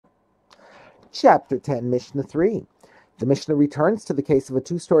Chapter 10, Mishnah 3. The Mishnah returns to the case of a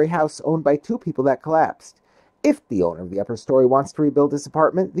two-story house owned by two people that collapsed. If the owner of the upper story wants to rebuild his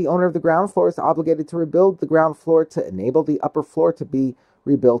apartment, the owner of the ground floor is obligated to rebuild the ground floor to enable the upper floor to be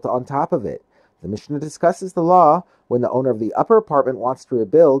rebuilt on top of it. The Mishnah discusses the law when the owner of the upper apartment wants to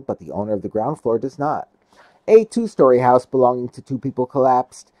rebuild, but the owner of the ground floor does not. A two-story house belonging to two people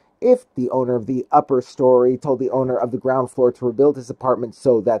collapsed. If the owner of the upper story told the owner of the ground floor to rebuild his apartment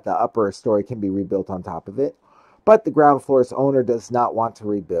so that the upper story can be rebuilt on top of it, but the ground floor's owner does not want to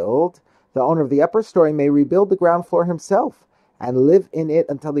rebuild, the owner of the upper story may rebuild the ground floor himself and live in it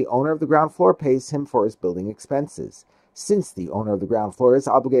until the owner of the ground floor pays him for his building expenses. Since the owner of the ground floor is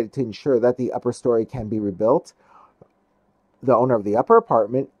obligated to ensure that the upper story can be rebuilt, the owner of the upper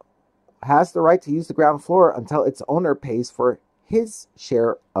apartment has the right to use the ground floor until its owner pays for his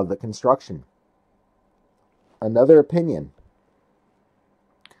share of the construction. Another opinion.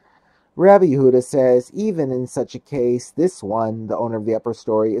 Rabbi Yehuda says, even in such a case, this one, the owner of the upper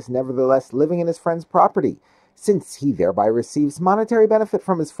story, is nevertheless living in his friend's property, since he thereby receives monetary benefit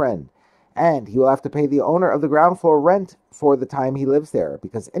from his friend, and he will have to pay the owner of the ground floor rent for the time he lives there,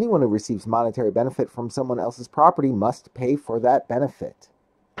 because anyone who receives monetary benefit from someone else's property must pay for that benefit.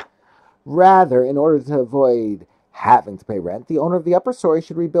 Rather, in order to avoid having to pay rent, the owner of the upper story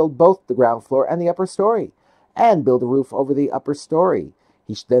should rebuild both the ground floor and the upper story, and build a roof over the upper story.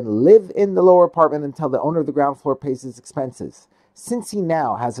 He should then live in the lower apartment until the owner of the ground floor pays his expenses. Since he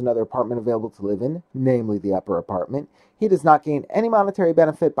now has another apartment available to live in, namely the upper apartment, he does not gain any monetary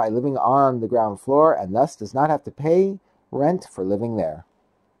benefit by living on the ground floor, and thus does not have to pay rent for living there.